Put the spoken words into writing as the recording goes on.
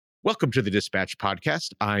Welcome to the Dispatch Podcast.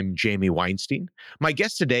 I'm Jamie Weinstein. My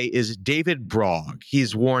guest today is David Brog.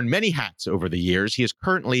 He's worn many hats over the years. He is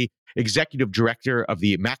currently executive director of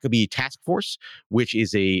the Maccabee Task Force, which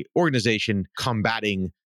is an organization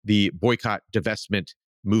combating the boycott, divestment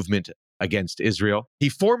movement against Israel. He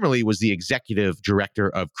formerly was the executive director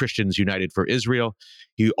of Christians United for Israel.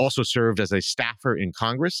 He also served as a staffer in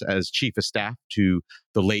Congress as chief of staff to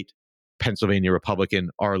the late Pennsylvania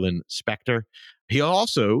Republican Arlen Specter. He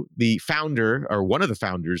also the founder or one of the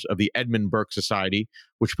founders of the Edmund Burke Society,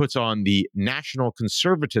 which puts on the National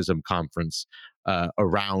Conservatism Conference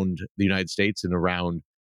around the United States and around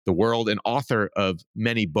the world, and author of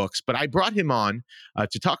many books. But I brought him on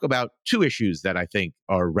to talk about two issues that I think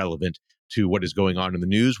are relevant to what is going on in the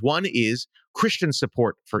news. One is Christian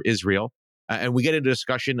support for Israel, and we get into a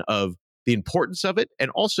discussion of the importance of it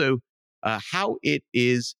and also how it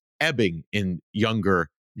is ebbing in younger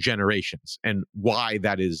generations and why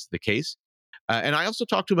that is the case. And I also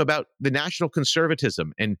talked to him about the national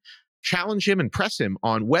conservatism and challenge him and press him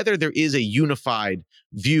on whether there is a unified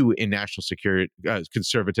view in national security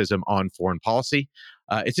conservatism on foreign policy.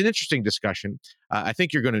 It's an interesting discussion. I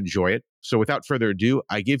think you're going to enjoy it. So without further ado,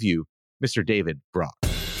 I give you Mr. David Brog.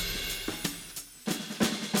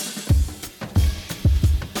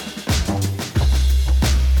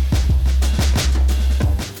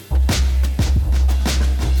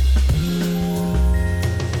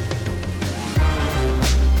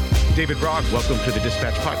 David Brog, welcome to the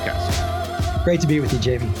Dispatch Podcast. Great to be with you,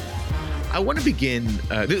 Jamie. I want to begin,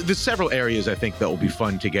 there's several areas I think that will be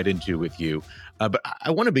fun to get into with you, but I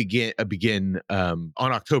want to begin on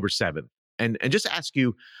October 7th and just ask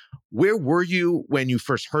you, where were you when you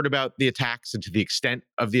first heard about the attacks and to the extent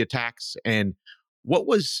of the attacks, and what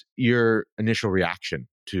was your initial reaction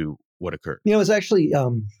to what occurred? You know, I was actually,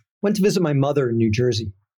 went to visit my mother in New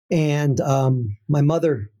Jersey, and my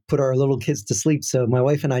mother put our little kids to sleep. So my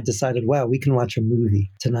wife and I decided, wow, we can watch a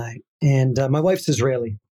movie tonight. And my wife's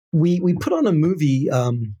Israeli. We put on a movie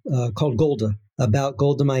called Golda, about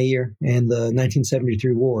Golda Meir and the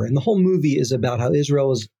 1973 war. And the whole movie is about how Israel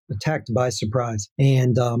was attacked by surprise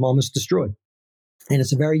and almost destroyed. And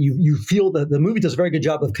it's a very, you feel that the movie does a very good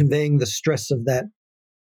job of conveying the stress of that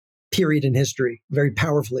period in history very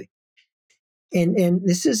powerfully. And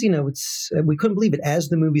this is, we couldn't believe it. As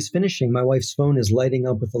the movie's finishing, my wife's phone is lighting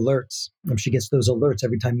up with alerts. She gets those alerts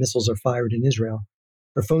every time missiles are fired in Israel.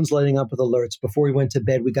 Her phone's lighting up with alerts. Before we went to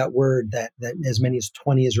bed, we got word that as many as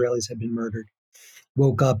 20 Israelis had been murdered.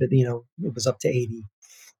 Woke up, it was up to 80.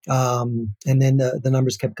 And then the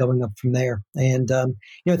numbers kept going up from there. And,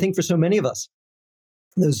 I think for so many of us,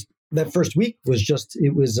 that first week was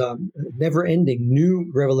never ending, new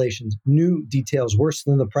revelations, new details, worse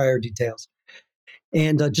than the prior details.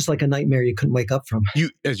 And just like a nightmare you couldn't wake up from.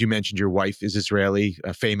 As you mentioned, your wife is Israeli.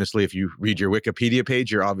 Famously, if you read your Wikipedia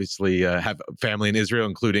page, you obviously have family in Israel,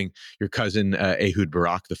 including your cousin Ehud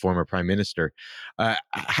Barak, the former prime minister.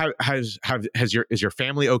 Is your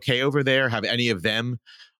family okay over there? Have any of them,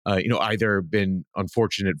 either been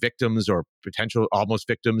unfortunate victims or potential almost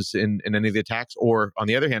victims in any of the attacks, or on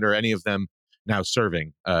the other hand, are any of them now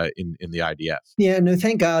serving in the IDF? Yeah, no,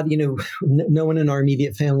 thank God, no one in our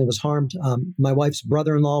immediate family was harmed. My wife's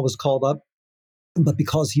brother-in-law was called up, but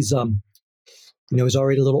because he's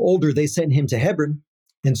already a little older, they sent him to Hebron,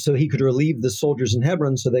 and so he could relieve the soldiers in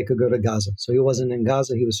Hebron so they could go to Gaza. So he wasn't in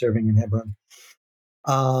Gaza, he was serving in Hebron.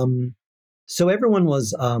 So everyone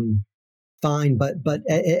was fine, but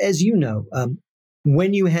as you know,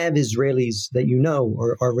 when you have Israelis that you know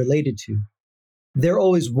or are related to, they're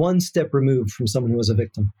always one step removed from someone who was a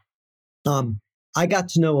victim. I got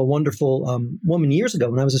to know a wonderful woman years ago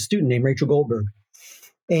when I was a student named Rachel Goldberg.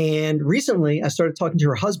 And recently I started talking to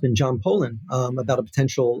her husband, John Polin, about a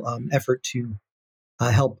potential effort to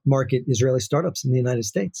help market Israeli startups in the United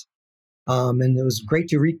States. And it was great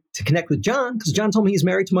to connect with John, because John told me he's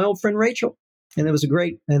married to my old friend Rachel. And it was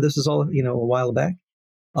and this is all, a while back.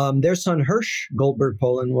 Their son, Hirsch Goldberg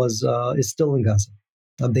Polin, is still in Gaza.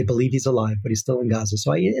 They believe he's alive, but he's still in Gaza.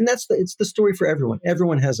 So, it's the story for everyone.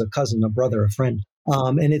 Everyone has a cousin, a brother, a friend.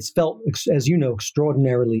 And it's felt, as you know,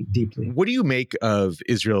 extraordinarily deeply. What do you make of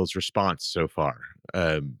Israel's response so far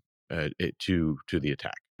to the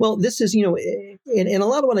attack? Well, this is, and a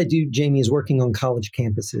lot of what I do, Jamie, is working on college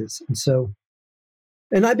campuses.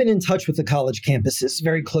 And I've been in touch with the college campuses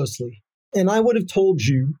very closely. And I would have told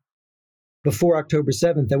you before October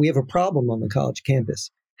 7th that we have a problem on the college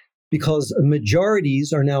campus. Because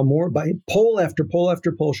majorities are now by poll after poll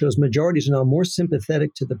after poll shows majorities are now more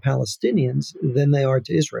sympathetic to the Palestinians than they are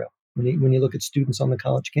to Israel when you look at students on the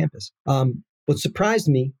college campus. What surprised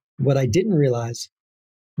me, what I didn't realize,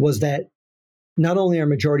 was that not only are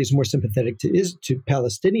majorities more sympathetic to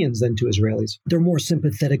Palestinians than to Israelis, they're more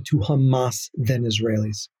sympathetic to Hamas than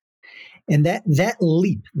Israelis. And that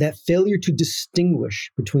leap, that failure to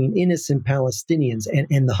distinguish between innocent Palestinians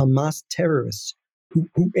and the Hamas terrorists who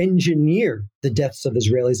engineer the deaths of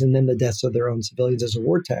Israelis and then the deaths of their own civilians as a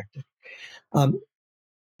war tactic,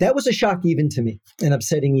 that was a shock even to me and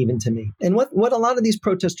upsetting even to me. And what a lot of these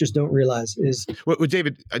protesters don't realize is... Well,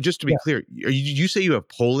 David, just to be clear, you say you have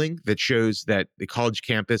polling that shows that the college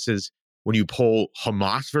campuses, when you poll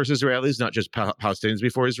Hamas versus Israelis, not just Palestinians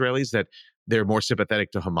before Israelis, that they're more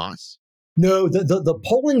sympathetic to Hamas? No, the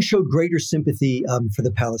polling showed greater sympathy for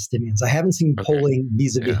the Palestinians. I haven't seen polling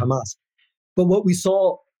vis-a-vis Hamas. But what we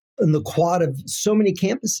saw in the quad of so many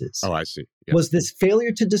campuses was this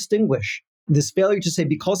failure to distinguish. This failure to say,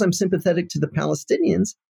 because I'm sympathetic to the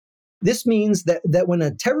Palestinians, this means that when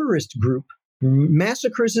a terrorist group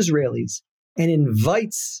massacres Israelis and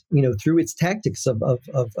invites, through its tactics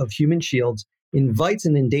of human shields, invites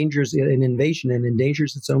and endangers an invasion and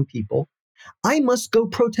endangers its own people, I must go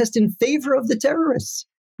protest in favor of the terrorists,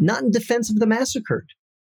 not in defense of the massacred.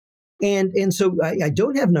 And so I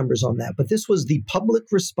don't have numbers on that, but this was the public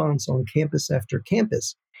response on campus after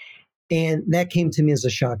campus. And that came to me as a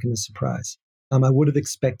shock and a surprise. I would have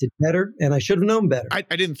expected better, and I should have known better. I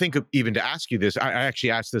didn't think of even to ask you this. I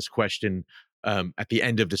actually asked this question at the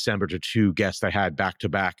end of December to two guests I had back to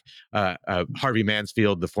back, Harvey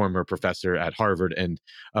Mansfield, the former professor at Harvard, and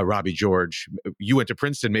Robbie George. You went to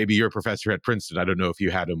Princeton. Maybe you're a professor at Princeton. I don't know if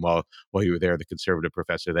you had him while you were there, the conservative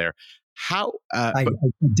professor there. I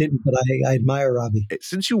didn't, but I admire Robbie.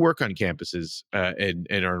 Since you work on campuses and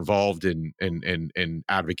are involved in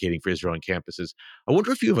advocating for Israel on campuses, I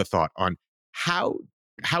wonder if you have a thought on how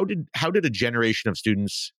did a generation of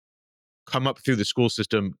students come up through the school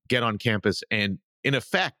system, get on campus, and in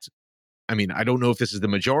effect, I mean, I don't know if this is the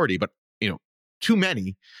majority, but too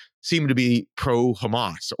many seem to be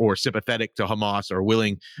pro-Hamas or sympathetic to Hamas or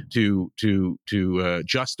willing to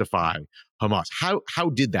justify Hamas. How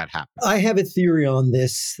did that happen? I have a theory on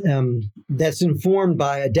this that's informed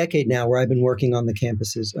by a decade now where I've been working on the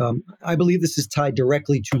campuses. I believe this is tied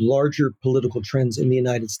directly to larger political trends in the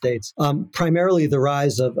United States, primarily the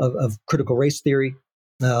rise of critical race theory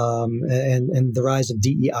and the rise of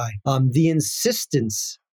DEI. The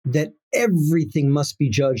insistence that everything must be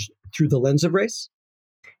judged through the lens of race,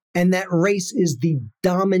 and that race is the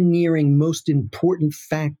domineering, most important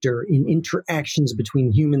factor in interactions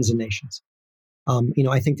between humans and nations.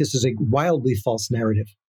 I think this is a wildly false narrative,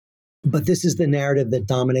 but this is the narrative that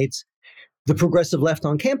dominates the progressive left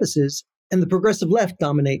on campuses, and the progressive left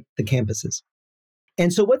dominate the campuses.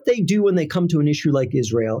 And so what they do when they come to an issue like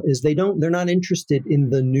Israel is they're not interested in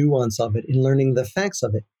the nuance of it, in learning the facts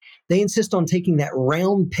of it. They insist on taking that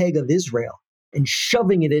round peg of Israel and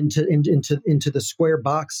shoving it into the square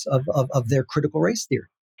box of their critical race theory.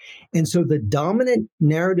 And so the dominant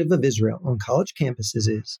narrative of Israel on college campuses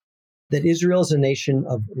is that Israel is a nation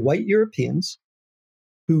of white Europeans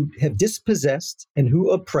who have dispossessed and who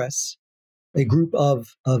oppress a group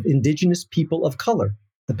of indigenous people of color,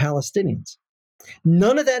 the Palestinians.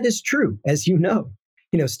 None of that is true, as you know.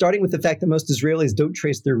 Starting with the fact that most Israelis don't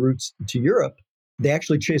trace their roots to Europe, they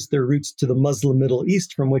actually trace their roots to the Muslim Middle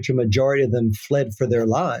East, from which a majority of them fled for their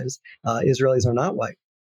lives. Israelis are not white.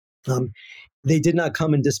 They did not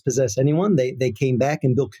come and dispossess anyone. They came back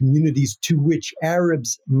and built communities to which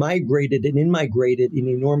Arabs migrated and immigrated in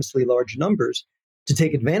enormously large numbers to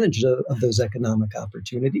take advantage of those economic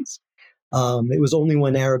opportunities. It was only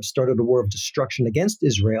when Arabs started a war of destruction against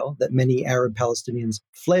Israel that many Arab Palestinians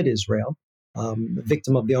fled Israel,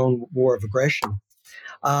 victim of their own war of aggression.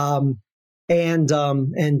 And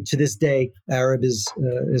to this day,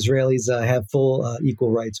 Israelis have full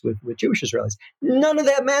equal rights with Jewish Israelis. None of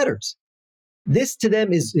that matters. This to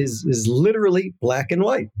them is literally black and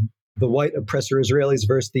white. The white oppressor Israelis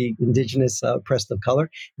versus the indigenous oppressed of color.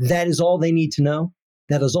 That is all they need to know.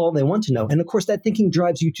 That is all they want to know. And of course, that thinking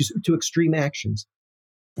drives you to extreme actions.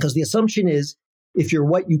 Because the assumption is, if you're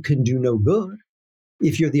white, you can do no good.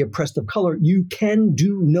 If you're the oppressed of color, you can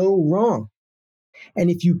do no wrong. And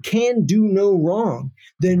if you can do no wrong,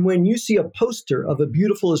 then when you see a poster of a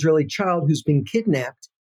beautiful Israeli child who's been kidnapped,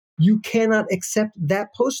 you cannot accept that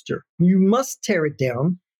poster. You must tear it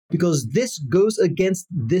down, because this goes against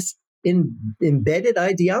this embedded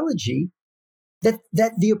ideology that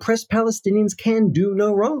the oppressed Palestinians can do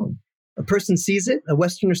no wrong. A person sees it, a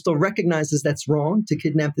Westerner still recognizes that's wrong to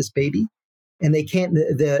kidnap this baby, and they can't.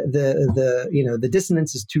 The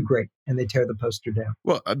dissonance is too great, and they tear the poster down.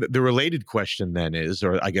 Well, the related question then is,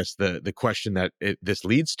 or I guess the question that this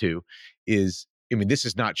leads to is, I mean, this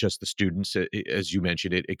is not just the students, as you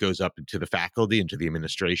mentioned, it goes up into the faculty, into the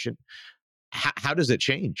administration. How does it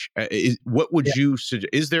change? What would Yeah. you suggest?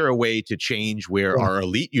 Is there a way to change where Yeah. our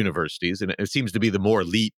elite universities, and it seems to be the more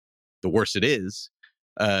elite, the worse it is.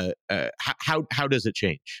 How does it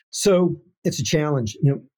change? So it's a challenge.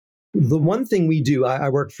 The one thing we do, I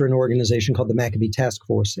work for an organization called the Maccabee Task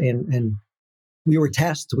Force, and we were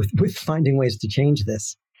tasked with finding ways to change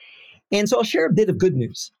this. And so I'll share a bit of good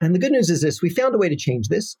news. And the good news is this: we found a way to change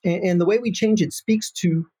this. And the way we change it speaks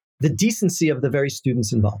to the decency of the very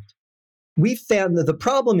students involved. We found that the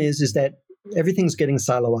problem is that everything's getting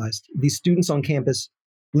siloized. These students on campus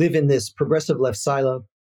live in this progressive left silo.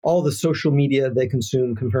 All the social media they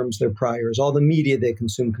consume confirms their priors. All the media they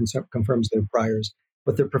consume confirms their priors.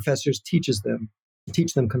 What their professors teach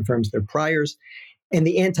them confirms their priors. And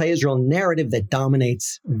the anti-Israel narrative that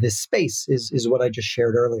dominates this space is what I just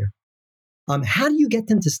shared earlier. How do you get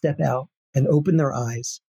them to step out and open their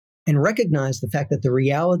eyes and recognize the fact that the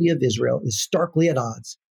reality of Israel is starkly at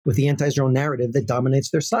odds with the anti-Israel narrative that dominates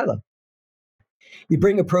their silo? You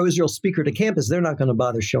bring a pro-Israel speaker to campus, they're not going to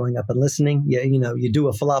bother showing up and listening. You do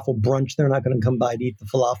a falafel brunch, they're not going to come by to eat the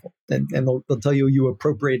falafel. And they'll tell you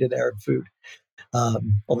appropriated Arab food.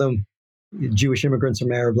 Although Jewish immigrants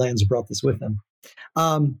from Arab lands brought this with them.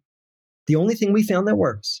 The only thing we found that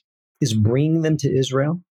works is bringing them to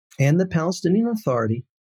Israel and the Palestinian Authority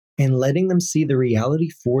and letting them see the reality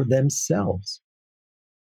for themselves.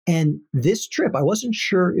 And this trip, I wasn't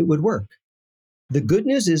sure it would work. The good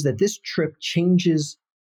news is that this trip changes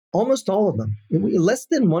almost all of them. Less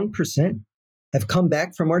than 1% have come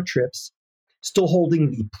back from our trips still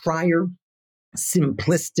holding the prior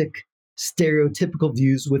simplistic, stereotypical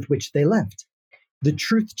views with which they left. The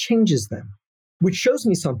truth changes them, which shows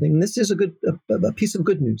me something. This is a piece of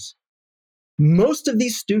good news. Most of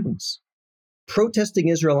these students protesting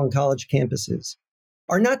Israel on college campuses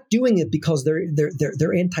are not doing it because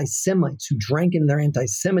they're anti-Semites who drank in their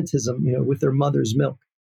anti-Semitism, with their mother's milk.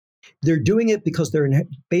 They're doing it because they're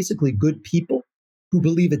basically good people who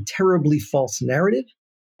believe a terribly false narrative,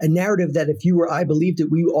 a narrative that if you or I believed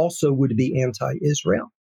it, we also would be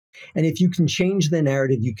anti-Israel. And if you can change the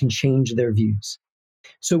narrative, you can change their views.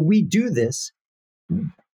 So we do this,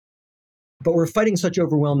 but we're fighting such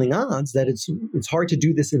overwhelming odds that it's hard to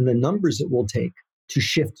do this in the numbers it will take to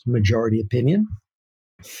shift majority opinion.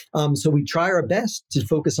 So we try our best to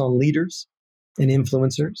focus on leaders and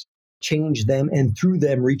influencers, change them, and through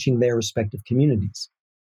them reaching their respective communities.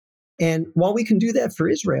 And while we can do that for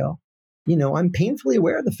Israel, I'm painfully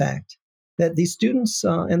aware of the fact that these students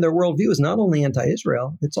and their worldview is not only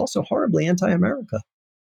anti-Israel, it's also horribly anti-America.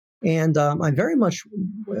 And I very much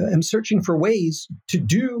am searching for ways to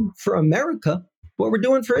do for America what we're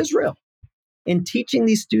doing for Israel, and teaching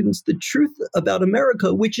these students the truth about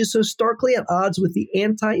America, which is so starkly at odds with the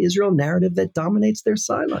anti-Israel narrative that dominates their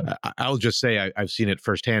silo. I'll just say I've seen it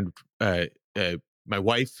firsthand. My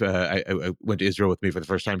wife I went to Israel with me for the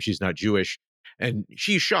first time. She's not Jewish, and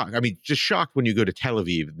she's shocked. I mean, just shocked when you go to Tel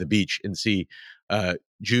Aviv, the beach, and see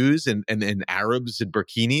Jews and Arabs in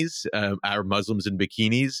bikinis, Arab Muslims in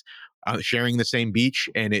bikinis, sharing the same beach,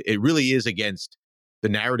 and it really is against the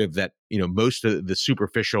narrative that most of the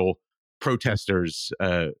superficial protesters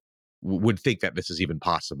would think that this is even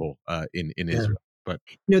possible in Israel. But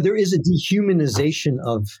there is a dehumanization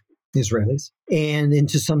of Israelis and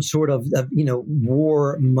into some sort of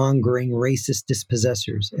war-mongering racist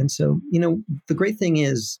dispossessors. And so, the great thing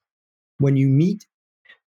is when you meet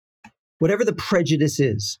whatever the prejudice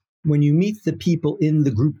is, when you meet the people in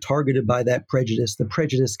the group targeted by that prejudice, the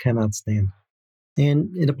prejudice cannot stand. And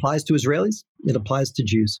it applies to Israelis. It applies to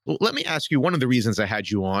Jews. Well, let me ask you, one of the reasons I had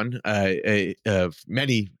you on,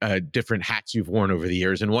 many different hats you've worn over the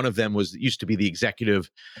years, and one of them used to be the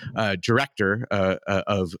executive director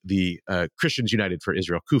of the Christians United for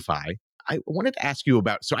Israel, CUFI. I wanted to ask you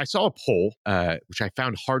about, so I saw a poll, which I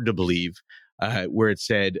found hard to believe, where it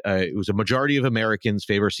said it was a majority of Americans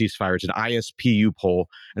favor ceasefire. It's an ISPU poll,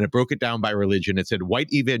 and it broke it down by religion. It said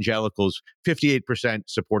white evangelicals, 58%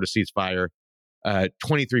 support a ceasefire,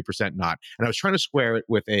 23% not. And I was trying to square it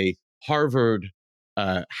with a Harvard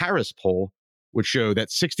Harris poll, which showed that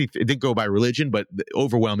it didn't go by religion, but the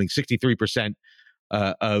overwhelming 63%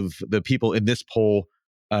 of the people in this poll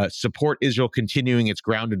support Israel continuing its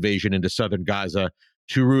ground invasion into southern Gaza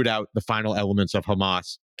to root out the final elements of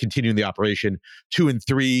Hamas, continuing the operation. 2 in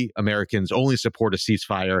 3 Americans only support a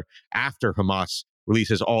ceasefire after Hamas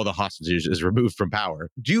releases all the hostages, is removed from power.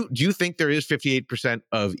 Do you think there is 58%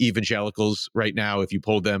 of evangelicals right now, if you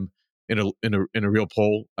polled them in a real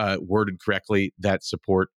poll, worded correctly, that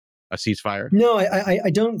support a ceasefire? No, I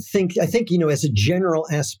don't think. I think, as a general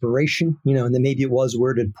aspiration, and then maybe it was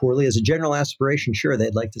worded poorly. As a general aspiration, sure,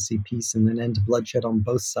 they'd like to see peace and an end to bloodshed on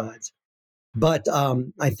both sides. But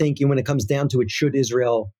I think when it comes down to it, should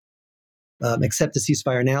Israel accept a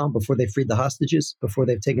ceasefire now before they freed the hostages, before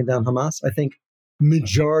they've taken down Hamas? I think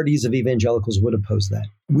majorities of evangelicals would oppose that.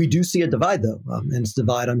 We do see a divide, though, and it's a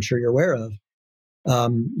divide I'm sure you're aware of,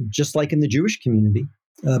 just like in the Jewish community,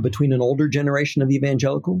 between an older generation of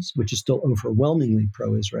evangelicals, which is still overwhelmingly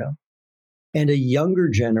pro-Israel, and a younger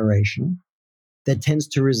generation that tends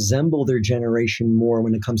to resemble their generation more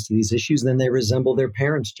when it comes to these issues than they resemble their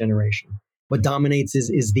parents' generation. What dominates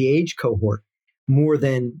is the age cohort more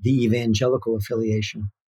than the evangelical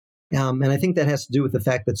affiliation. And I think that has to do with the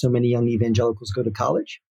fact that so many young evangelicals go to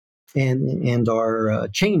college and are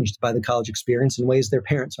changed by the college experience in ways their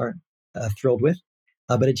parents aren't thrilled with,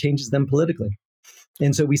 but it changes them politically.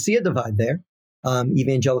 And so we see a divide there.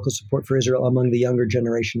 Evangelical support for Israel among the younger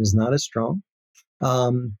generation is not as strong.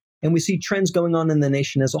 And we see trends going on in the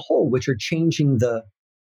nation as a whole, which are changing the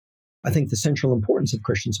central importance of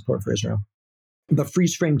Christian support for Israel. But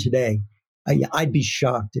freeze frame today, I'd be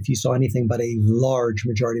shocked if you saw anything but a large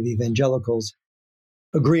majority of evangelicals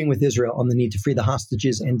agreeing with Israel on the need to free the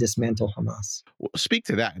hostages and dismantle Hamas. Well, speak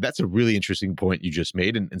to that. That's a really interesting point you just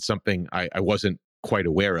made, and something I wasn't quite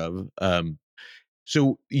aware of.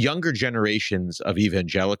 So younger generations of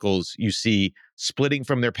evangelicals you see splitting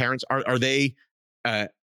from their parents, are they the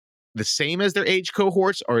same as their age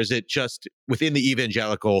cohorts, or is it just within the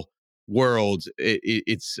evangelical world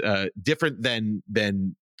it's different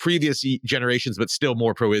than previous generations, but still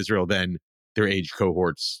more pro-Israel than their age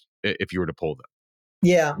cohorts, if you were to poll them?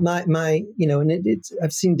 Yeah, and it's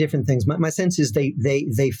I've seen different things. My sense is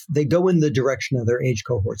they go in the direction of their age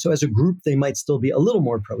cohort. So as a group, they might still be a little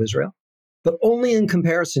more pro-Israel, but only in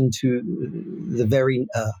comparison to the very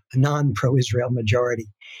non-pro-Israel majority.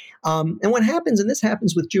 And what happens, and this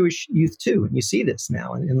happens with Jewish youth too, and you see this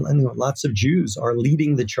now, and lots of Jews are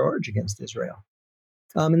leading the charge against Israel.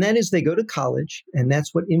 And that is they go to college, and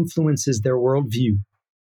that's what influences their worldview.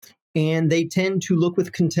 And they tend to look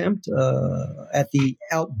with contempt at the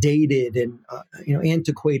outdated and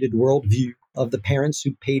antiquated worldview of the parents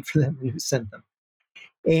who paid for them and who sent them.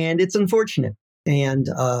 And it's unfortunate. And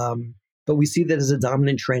but we see that as a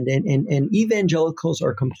dominant trend. And evangelicals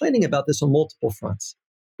are complaining about this on multiple fronts.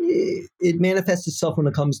 It manifests itself when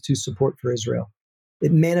it comes to support for Israel.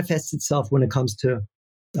 It manifests itself when it comes to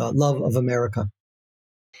love of America.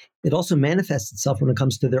 It also manifests itself when it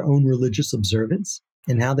comes to their own religious observance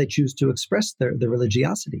and how they choose to express their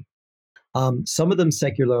religiosity. Some of them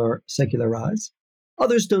secularize.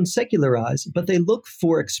 Others don't secularize, but they look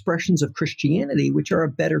for expressions of Christianity which are a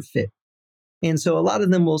better fit. And so a lot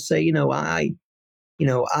of them will say, I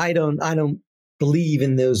don't believe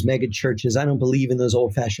in those mega churches. I don't believe in those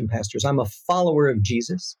old-fashioned pastors. I'm a follower of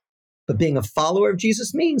Jesus. But being a follower of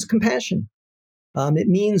Jesus means compassion. It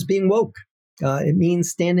means being woke. It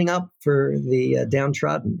means standing up for the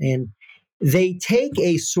downtrodden. And they take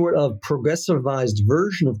a sort of progressivized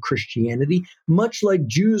version of Christianity, much like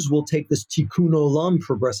Jews will take this tikkun olam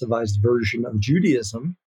progressivized version of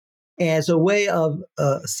Judaism, as a way of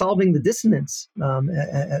solving the dissonance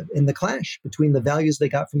in the clash between the values they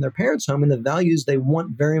got from their parents' home and the values they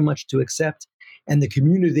want very much to accept and the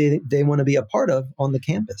community they want to be a part of on the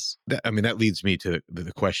campus. That leads me to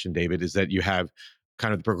the question, David, is that you have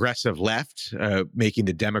kind of the progressive left making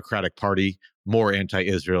the Democratic Party more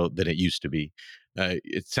anti-Israel than it used to be.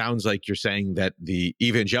 It sounds like you're saying that the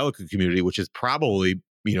evangelical community, which is probably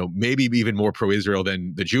maybe even more pro-Israel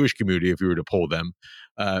than the Jewish community, if you were to poll them,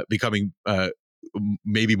 becoming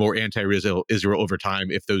maybe more anti-Israel over time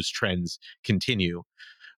if those trends continue.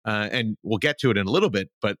 And we'll get to it in a little bit,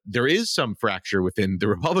 but there is some fracture within the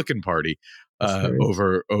Republican Party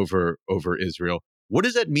over Israel. What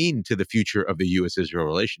does that mean to the future of the U.S.-Israel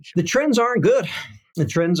relationship? The trends aren't good.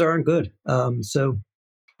 So,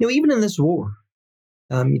 even in this war,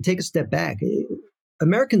 you take a step back.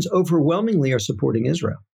 Americans overwhelmingly are supporting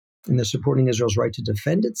Israel, and they're supporting Israel's right to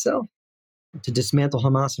defend itself, to dismantle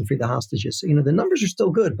Hamas and free the hostages. So, the numbers are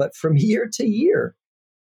still good, but from year to year,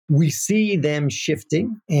 we see them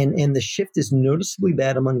shifting, and the shift is noticeably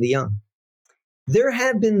bad among the young. There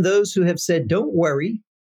have been those who have said, don't worry,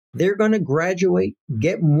 they're going to graduate,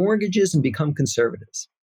 get mortgages, and become conservatives.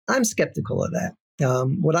 I'm skeptical of that.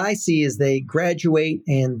 What I see is they graduate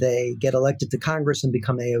and they get elected to Congress and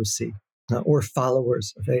become AOC or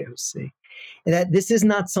followers of AOC. And that this is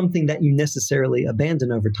not something that you necessarily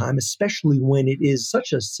abandon over time, especially when it is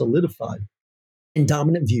such a solidified and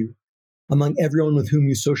dominant view among everyone with whom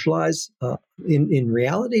you socialize in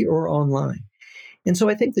reality or online. And so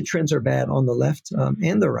I think the trends are bad on the left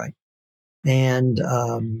and the right. And,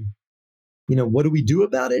 what do we do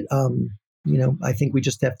about it? I think we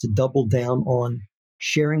just have to double down on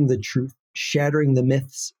sharing the truth, shattering the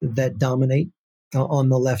myths that dominate on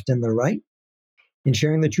the left and the right, and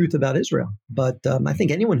sharing the truth about Israel. But I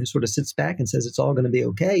think anyone who sort of sits back and says it's all going to be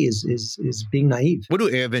okay is being naive. What do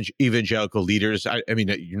evangelical leaders? I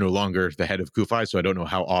mean, you're no longer the head of CUFI, so I don't know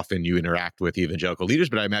how often you interact with evangelical leaders,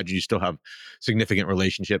 but I imagine you still have significant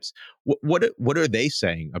relationships. What are they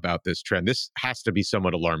saying about this trend? This has to be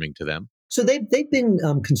somewhat alarming to them. So they've been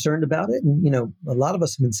concerned about it, and a lot of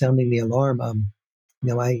us have been sounding the alarm.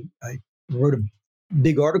 I wrote a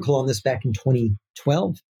big article on this back in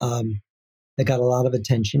 2012. That got a lot of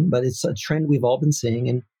attention, but it's a trend we've all been seeing.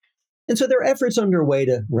 And so there are efforts underway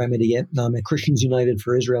to remedy it. At Christians United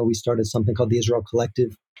for Israel, we started something called the Israel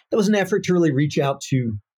Collective. That was an effort to really reach out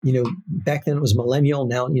to, back then it was millennial,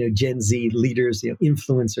 now, Gen Z leaders,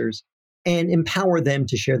 influencers, and empower them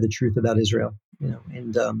to share the truth about Israel,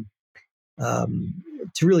 and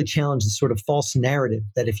to really challenge this sort of false narrative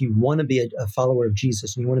that if you want to be a follower of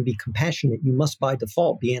Jesus and you want to be compassionate, you must by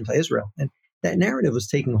default be anti-Israel. And that narrative was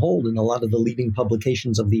taking hold in a lot of the leading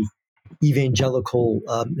publications of the evangelical,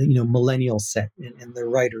 millennial set and their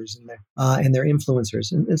writers and their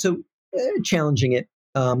influencers. And so challenging it,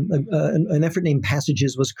 an effort named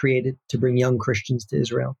Passages was created to bring young Christians to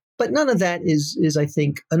Israel. But none of that is I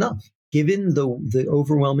think, enough. Given the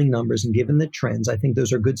overwhelming numbers and given the trends, I think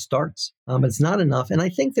those are good starts. But it's not enough. And I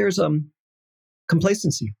think there's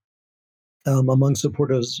complacency among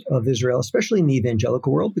supporters of Israel, especially in the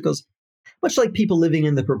evangelical world, because much like people living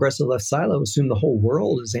in the progressive left silo assume the whole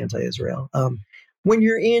world is anti-Israel. When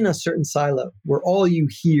you're in a certain silo where all you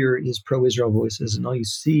hear is pro-Israel voices and all you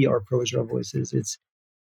see are pro-Israel voices, it's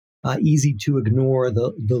easy to ignore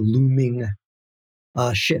the looming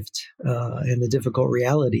shift and the difficult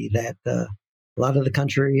reality that a lot of the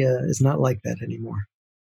country is not like that anymore.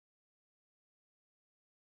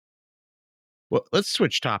 Well, let's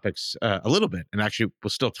switch topics a little bit, and actually, we'll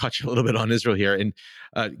still touch a little bit on Israel here, and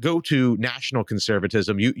go to national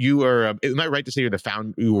conservatism. You are, am I right to say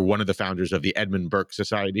you were one of the founders of the Edmund Burke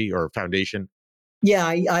Society or Foundation? Yeah,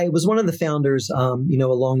 I was one of the founders,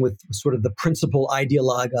 along with sort of the principal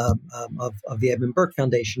ideologue of the Edmund Burke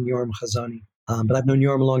Foundation, Yoram Hazony. But I've known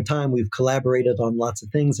Yoram a long time. We've collaborated on lots of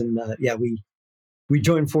things, and we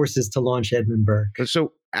joined forces to launch Edmund Burke.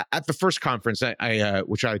 So at the first conference,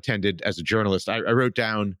 which I attended as a journalist, I wrote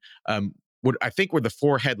down what I think were the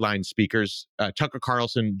four headline speakers: Tucker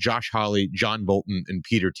Carlson, Josh Hawley, John Bolton, and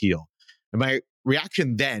Peter Thiel. And my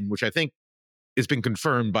reaction then, which I think has been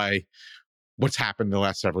confirmed by what's happened in the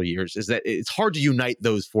last several years, is that it's hard to unite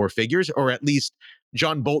those four figures, or at least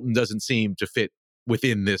John Bolton doesn't seem to fit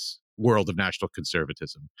within this world of national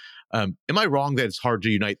conservatism. Am I wrong that it's hard to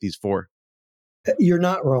unite these four? You're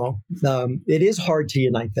not wrong. It is hard to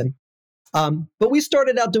unite them. But we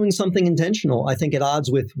started out doing something intentional, I think at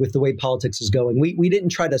odds with the way politics is going. We didn't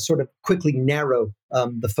try to sort of quickly narrow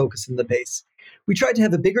the focus and the base. We tried to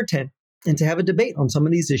have a bigger tent and to have a debate on some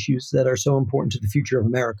of these issues that are so important to the future of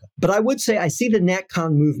America. But I would say I see the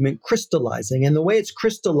NatCon movement crystallizing. And the way it's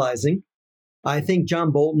crystallizing, I think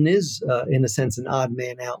John Bolton is, in a sense, an odd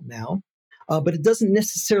man out now. But it doesn't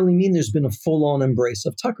necessarily mean there's been a full-on embrace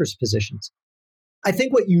of Tucker's positions. I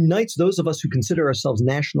think what unites those of us who consider ourselves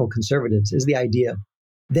national conservatives is the idea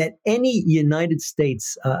that any United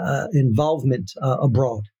States involvement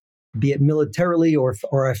abroad, be it militarily or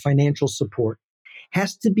a financial support,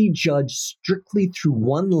 has to be judged strictly through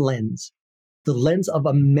one lens, the lens of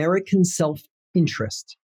American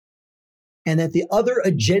self-interest. And that the other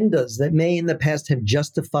agendas that may in the past have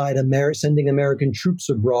justified sending American troops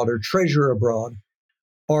abroad or treasure abroad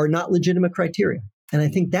are not legitimate criteria. And I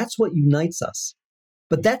think that's what unites us.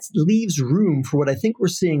 But that leaves room for what I think we're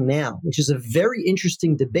seeing now, which is a very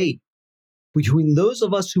interesting debate between those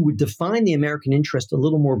of us who would define the American interest a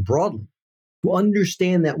little more broadly, who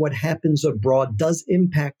understand that what happens abroad does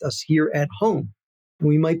impact us here at home. And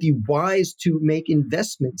we might be wise to make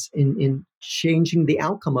investments in changing the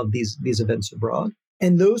outcome of these events abroad.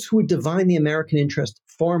 And those who would define the American interest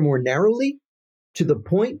far more narrowly, to the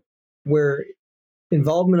point where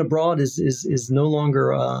involvement abroad is no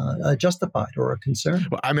longer justified or a concern.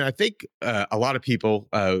 Well, I mean, I think a lot of people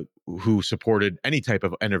who supported any type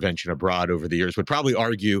of intervention abroad over the years would probably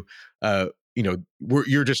argue,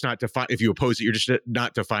 you're just not if you oppose it, you're just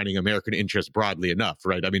not defining American interest broadly enough,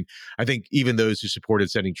 right? I mean, I think even those who supported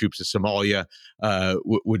sending troops to Somalia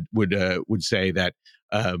would say that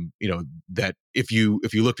that if you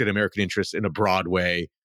looked at American interests in a broad way,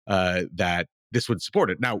 that this would support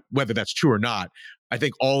it. Now, whether that's true or not, I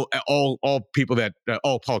think all people that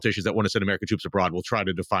all politicians that want to send American troops abroad will try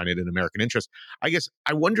to define it in American interest. I guess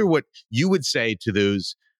I wonder what you would say to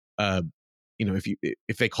those, uh,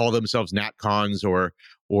 if they call themselves NatCons or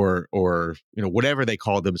whatever they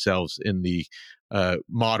call themselves in the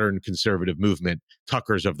modern conservative movement,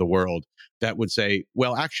 Tuckers of the world, that would say,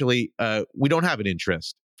 well, actually, we don't have an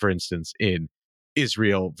interest, for instance, in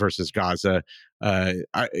Israel versus Gaza.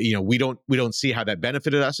 We don't see how that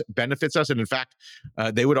benefits us, and in fact,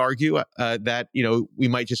 they would argue that we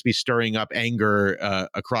might just be stirring up anger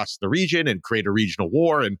across the region and create a regional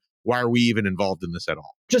war. And why are we even involved in this at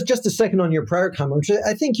all? Just a second on your prior comment, which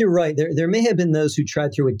I think you're right. There may have been those who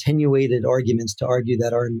tried through attenuated arguments to argue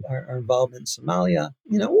that our involvement in Somalia,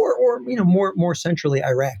 or more centrally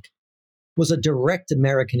Iraq, was a direct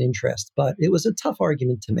American interest, but it was a tough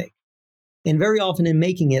argument to make. And very often in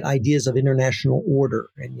making it, ideas of international order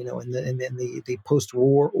and the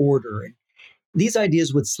post-war order, and these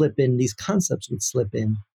ideas would slip in, these concepts would slip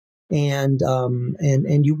in, and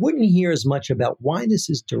you wouldn't hear as much about why this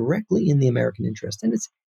is directly in the American interest. And it's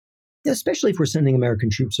especially if we're sending American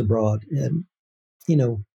troops abroad.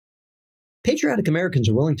 Patriotic Americans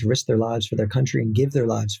are willing to risk their lives for their country and give their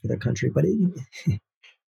lives for their country, but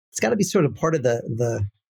it's got to be sort of part of the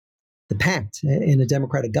pact in a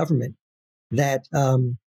democratic government that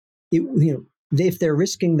if they're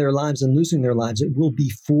risking their lives and losing their lives, it will be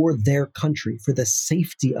for their country, for the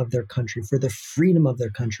safety of their country, for the freedom of their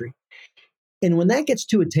country. And when that gets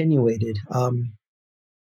too attenuated,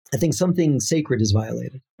 I think something sacred is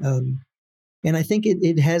violated. And I think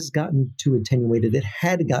it has gotten too attenuated. It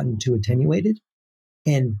had gotten too attenuated.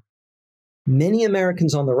 And many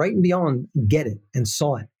Americans on the right and beyond get it and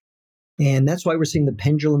saw it. And that's why we're seeing the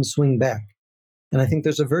pendulum swing back. And I think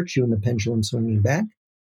there's a virtue in the pendulum swinging back.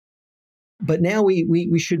 But now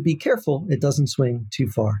we should be careful it doesn't swing too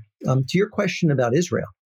far. To your question about Israel,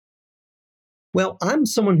 well, I'm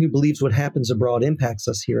someone who believes what happens abroad impacts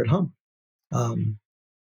us here at home.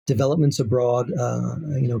 Developments abroad,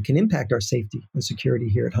 can impact our safety and security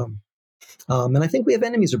here at home. And I think we have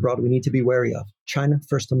enemies abroad we need to be wary of. China,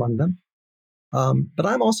 first among them. But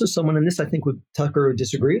I'm also someone, and this I think Tucker would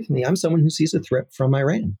disagree with me, I'm someone who sees a threat from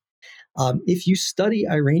Iran. If you study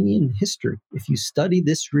Iranian history, if you study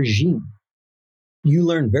this regime, you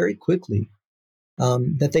learn very quickly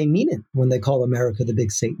that they mean it when they call America the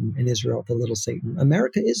big Satan and Israel the little Satan.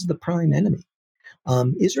 America is the prime enemy.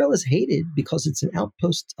 Israel is hated because it's an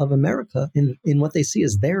outpost of America in what they see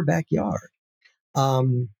as their backyard,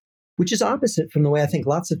 which is opposite from the way I think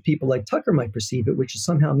lots of people like Tucker might perceive it, which is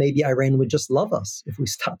somehow maybe Iran would just love us if we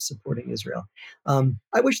stopped supporting Israel.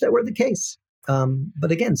 I wish that were the case.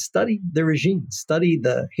 But again, study the regime, study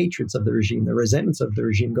the hatreds of the regime, the resentments of the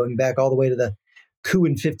regime, going back all the way to the coup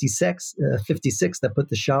in 56 that put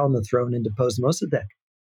the Shah on the throne and deposed Mossadegh.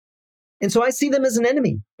 And so I see them as an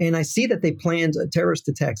enemy, and I see that they planned terrorist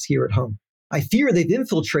attacks here at home. I fear they've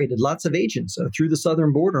infiltrated lots of agents through the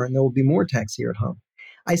southern border, and there will be more attacks here at home.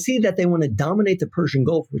 I see that they want to dominate the Persian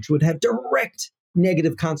Gulf, which would have direct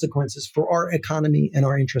negative consequences for our economy and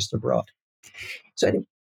our interest abroad. So anyway,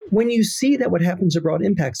 when you see that what happens abroad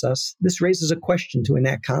impacts us, this raises a question to a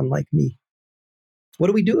NatCon like me. What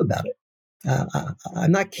do we do about it?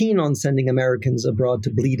 I'm not keen on sending Americans abroad to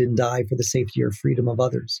bleed and die for the safety or freedom of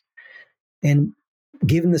others. And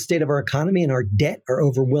given the state of our economy and our debt, our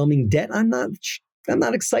overwhelming debt, I'm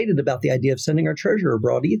not excited about the idea of sending our treasure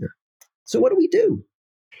abroad either. So what do we do?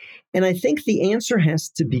 And I think the answer has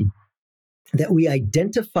to be that we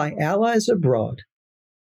identify allies abroad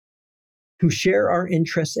who share our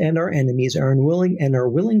interests and our enemies, are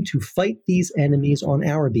willing to fight these enemies on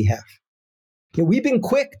our behalf. We've been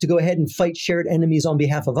quick to go ahead and fight shared enemies on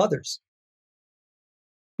behalf of others.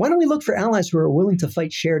 Why don't we look for allies who are willing to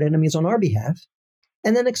fight shared enemies on our behalf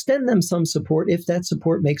and then extend them some support if that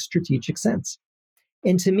support makes strategic sense?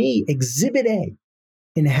 And to me, Exhibit A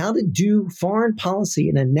in how to do foreign policy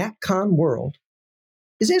in a NatCon world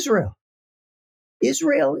is Israel.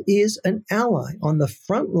 Israel is an ally on the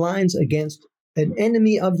front lines against an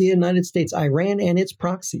enemy of the United States, Iran and its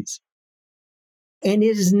proxies. And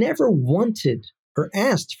it has never wanted or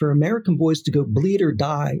asked for American boys to go bleed or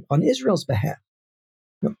die on Israel's behalf.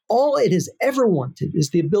 Now, all it has ever wanted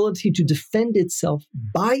is the ability to defend itself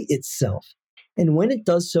by itself. And when it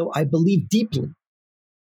does so, I believe deeply,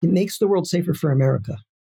 it makes the world safer for America.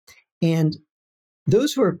 And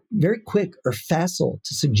those who are very quick or facile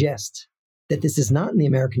to suggest that this is not in the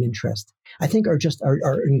American interest, I think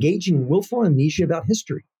are engaging in willful amnesia about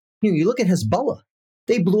history. You look at Hezbollah.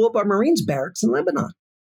 They blew up our Marines barracks in Lebanon.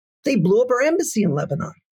 They blew up our embassy in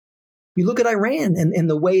Lebanon. You look at Iran and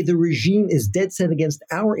the way the regime is dead set against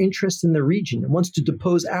our interests in the region and wants to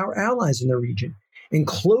depose our allies in the region and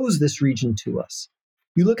close this region to us.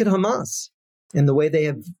 You look at Hamas and the way they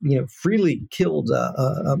have, freely killed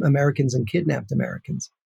Americans and kidnapped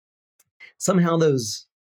Americans. Somehow those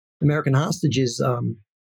American hostages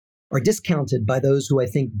are discounted by those who I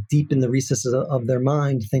think deep in the recesses of their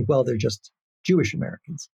mind think, well, they're just Jewish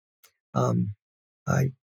Americans.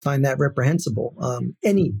 I find that reprehensible.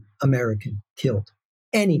 Any American killed,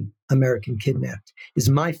 any American kidnapped is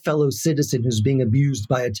my fellow citizen who's being abused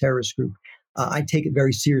by a terrorist group. I take it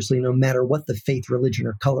very seriously, no matter what the faith, religion,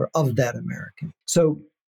 or color of that American. So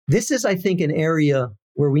this is, I think, an area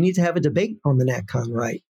where we need to have a debate on the NatCon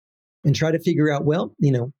right and try to figure out, well,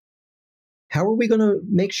 how are we going to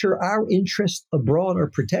make sure our interests abroad are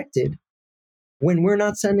protected when we're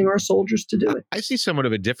not sending our soldiers to do it? I see somewhat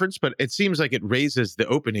of a difference, but it seems like it raises the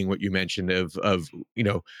opening, what you mentioned of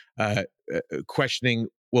questioning,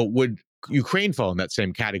 well, would Ukraine fall in that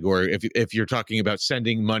same category if you're talking about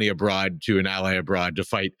sending money abroad to an ally abroad to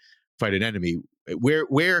fight an enemy?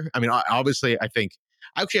 Where I mean, obviously, I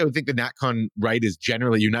would think the NatCon right is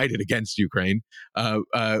generally united against Ukraine.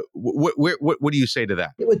 What do you say to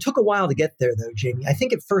that? It took a while to get there, though, Jamie. I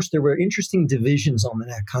think at first there were interesting divisions on the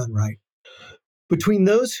NatCon right between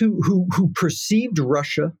those who perceived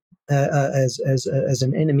Russia as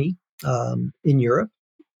an enemy in Europe.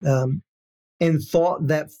 And thought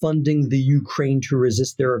that funding the Ukraine to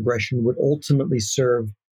resist their aggression would ultimately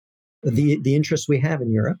serve the interests we have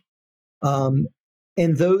in Europe.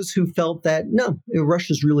 And those who felt that, no,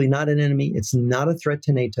 Russia's really not an enemy. It's not a threat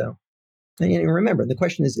to NATO. And remember, the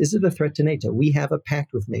question is it a threat to NATO? We have a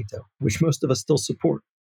pact with NATO, which most of us still support,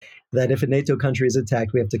 that if a NATO country is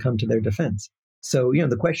attacked, we have to come to their defense. So,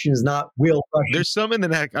 the question is not, will Russia... There's some in the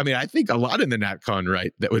NatCon, I mean, I think a lot in the NatCon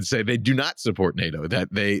right that would say they do not support NATO, that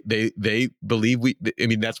they believe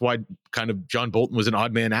that's why kind of John Bolton was an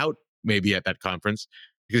odd man out maybe at that conference,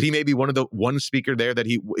 because he may be one speaker there that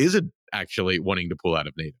he isn't actually wanting to pull out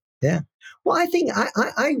of NATO. Yeah. Well, I think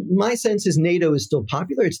my sense is NATO is still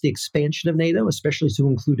popular. It's the expansion of NATO, especially to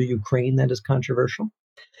include a Ukraine, that is controversial.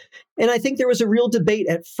 And I think there was a real debate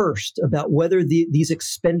at first about whether these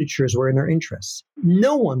expenditures were in our interests.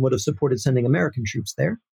 No one would have supported sending American troops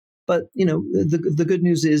there. But, the good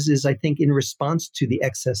news is I think in response to the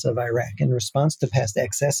excess of Iraq, in response to past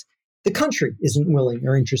excess, the country isn't willing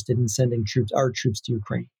or interested in sending our troops to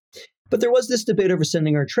Ukraine. But there was this debate over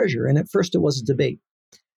sending our treasure. And at first it was a debate.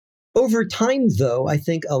 Over time, though, I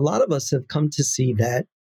think a lot of us have come to see that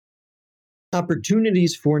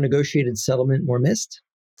opportunities for negotiated settlement were missed.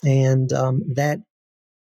 And that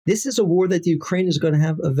this is a war that the Ukraine is going to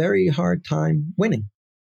have a very hard time winning.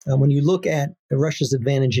 When you look at Russia's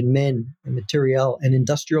advantage in men and materiel and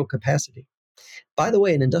industrial capacity, by the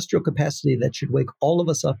way, an industrial capacity that should wake all of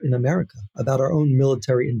us up in America about our own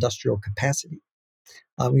military industrial capacity.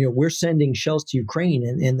 We're sending shells to Ukraine,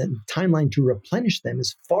 and the timeline to replenish them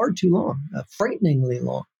is far too long, frighteningly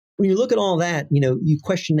long. When you look at all that, you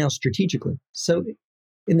question now strategically. So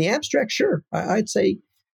in the abstract, sure, I'd say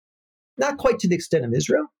not quite to the extent of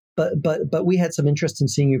Israel, but we had some interest in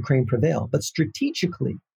seeing Ukraine prevail. But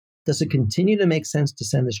strategically, does it continue to make sense to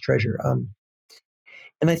send this treasure?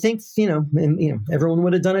 And I think, everyone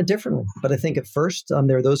would have done it differently. But I think at first,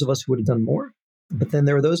 there are those of us who would have done more. But then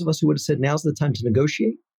there are those of us who would have said, now's the time to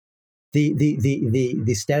negotiate.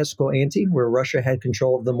 The status quo ante, where Russia had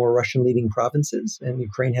control of the more Russian-leading provinces and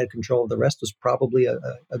Ukraine had control of the rest, was probably a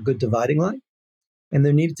good dividing line. And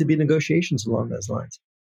there needed to be negotiations along those lines.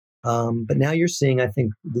 But now you're seeing, I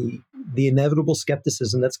think, the inevitable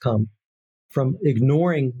skepticism that's come from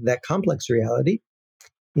ignoring that complex reality,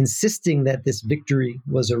 insisting that this victory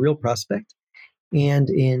was a real prospect, and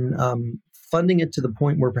in funding it to the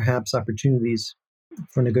point where perhaps opportunities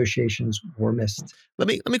for negotiations were missed. Let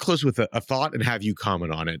me close with a thought and have you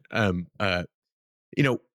comment on it.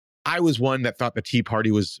 I was one that thought the Tea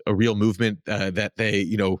Party was a real movement, that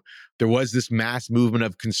there was this mass movement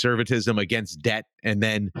of conservatism against debt. And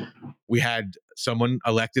then we had someone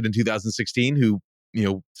elected in 2016 who,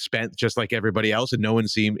 spent just like everybody else, and no one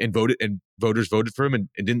seemed, and voters voted for him and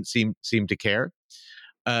didn't seem to care.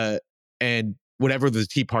 And whatever the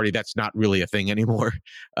Tea Party, that's not really a thing anymore.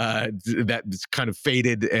 That's kind of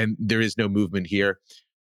faded and there is no movement here.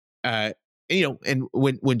 And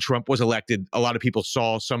when Trump was elected, a lot of people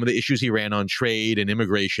saw some of the issues he ran on trade and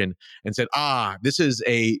immigration and said, this is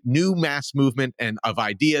a new mass movement and of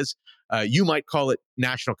ideas. You might call it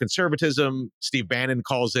national conservatism. Steve Bannon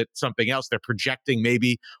calls it something else. They're projecting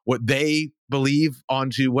maybe what they believe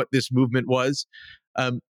onto what this movement was.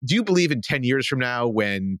 Do you believe in 10 years from now,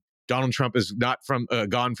 when Donald Trump is not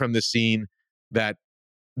gone from the scene, that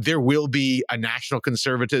there will be a national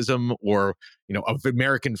conservatism or, of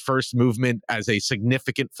American first movement as a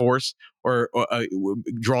significant force or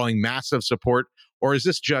drawing massive support? Or is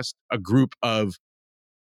this just a group of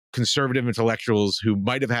conservative intellectuals who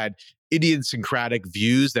might have had idiosyncratic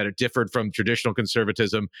views that are different from traditional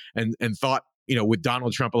conservatism and thought, with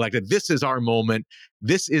Donald Trump elected, this is our moment.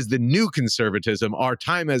 This is the new conservatism. Our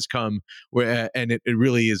time has come, and it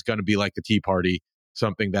really is going to be like the Tea Party,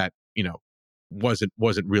 something that,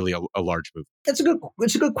 wasn't really a large move. It's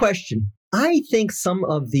a good question. I think some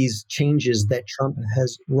of these changes that Trump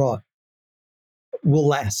has wrought will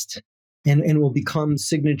last and will become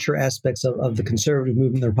signature aspects of the conservative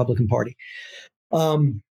movement, the Republican Party.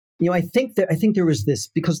 I think there was this,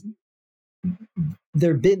 because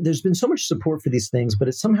there's been so much support for these things, but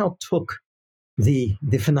it somehow took the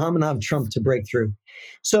phenomenon of Trump to break through.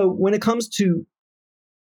 So when it comes to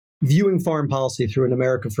viewing foreign policy through an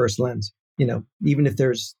America First lens, even if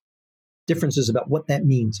there's differences about what that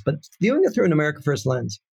means, but viewing it through an America First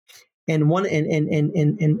lens, and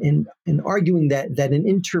arguing that an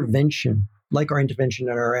intervention like our intervention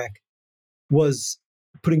in Iraq was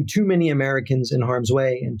putting too many Americans in harm's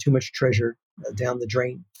way and too much treasure down the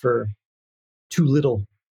drain for too little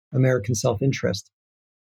American self-interest.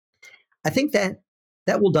 I think that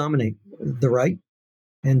will dominate the right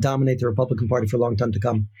and dominate the Republican Party for a long time to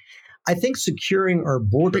come. I think securing our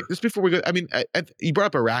border. Wait, just before we go, you brought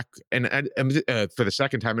up Iraq and for the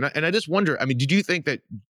second time, and I just wonder. Did you think that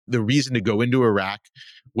the reason to go into Iraq,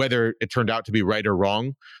 whether it turned out to be right or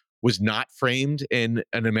wrong, was not framed in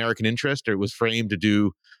an American interest, or it was framed to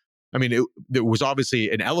do? There was obviously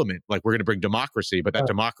an element like we're going to bring democracy, but that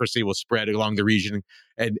democracy will spread along the region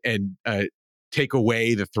and take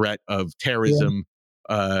away the threat of terrorism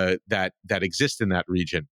that exists in that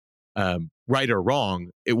region. Right or wrong,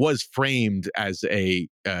 it was framed as the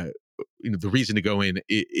reason to go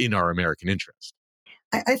in our American interest.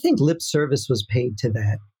 I think lip service was paid to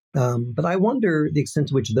that, but I wonder the extent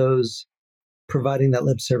to which those providing that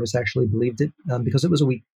lip service actually believed it, because it was a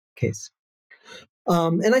weak case.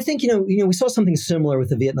 And I think we saw something similar with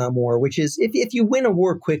the Vietnam War, which is if you win a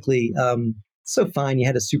war quickly, so fine, you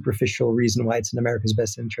had a superficial reason why it's in America's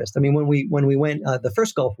best interest. When we went the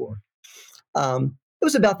first Gulf War. It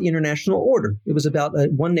was about the international order. It was about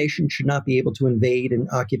one nation should not be able to invade and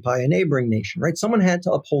occupy a neighboring nation, right? Someone had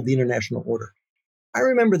to uphold the international order. I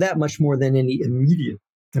remember that much more than any immediate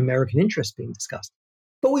American interest being discussed.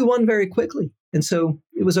 But we won very quickly, and so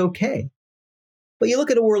it was okay. But you look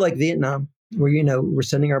at a war like Vietnam, where, we're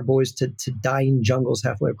sending our boys to die in jungles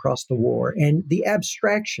halfway across the war, and the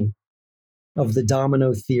abstraction of the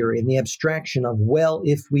domino theory and the abstraction of, well,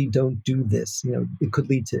 if we don't do this, it could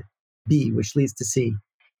lead to B, which leads to C.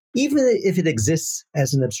 Even if it exists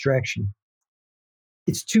as an abstraction,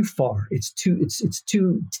 it's too far. It's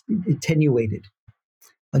too attenuated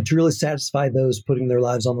to really satisfy those putting their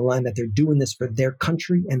lives on the line, that they're doing this for their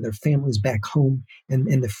country and their families back home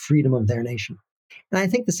and the freedom of their nation. And I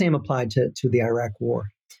think the same applied to the Iraq War.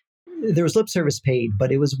 There was lip service paid,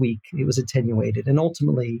 but it was weak. It was attenuated. And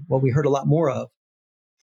ultimately, what we heard a lot more of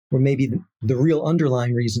were maybe the real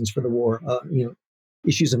underlying reasons for the war,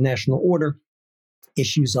 issues of national order,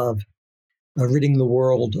 issues of ridding the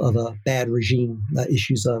world of a bad regime,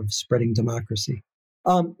 issues of spreading democracy.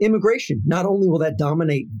 Immigration, not only will that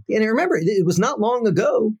dominate, and remember, it was not long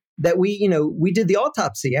ago that we did the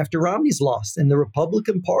autopsy after Romney's lost, and the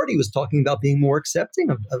Republican Party was talking about being more accepting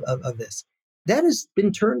of this. That has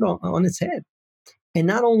been turned on its head. And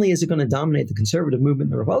not only is it going to dominate the conservative movement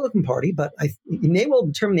in the Republican Party, but it may well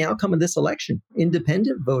determine the outcome of this election.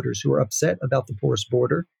 Independent voters who are upset about the porous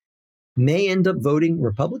border may end up voting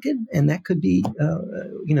Republican, and that could be,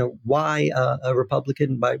 why a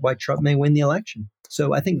Republican, why Trump may win the election.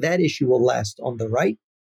 So I think that issue will last on the right.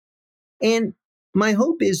 And my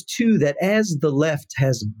hope is, too, that as the left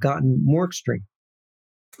has gotten more extreme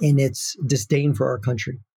in its disdain for our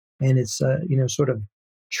country and its, sort of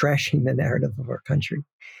trashing the narrative of our country,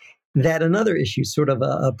 that another issue, sort of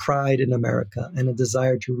a pride in America and a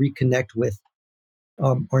desire to reconnect with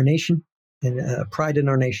our nation and pride in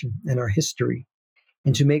our nation and our history,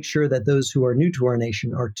 and to make sure that those who are new to our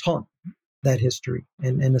nation are taught that history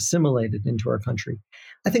and assimilated into our country.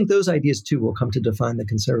 I think those ideas, too, will come to define the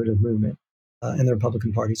conservative movement and the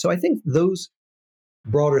Republican Party. So I think those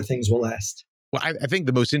broader things will last. Well, I think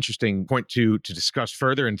the most interesting point to discuss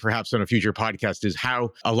further, and perhaps on a future podcast, is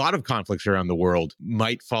how a lot of conflicts around the world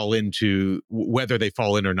might fall into, whether they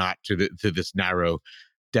fall in or not, to this narrow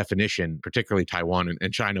definition, particularly Taiwan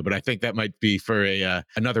and China. But I think that might be for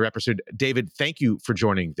another episode. David, thank you for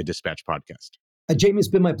joining the Dispatch podcast. Jamie, it's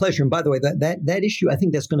been my pleasure. And by the way, that issue, I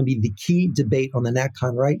think that's going to be the key debate on the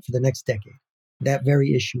NatCon right for the next decade. That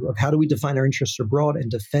very issue of how do we define our interests abroad and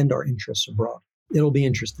defend our interests abroad. It'll be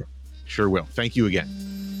interesting. Sure will. Thank you again.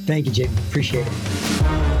 Thank you, Jamie. Appreciate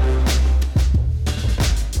it.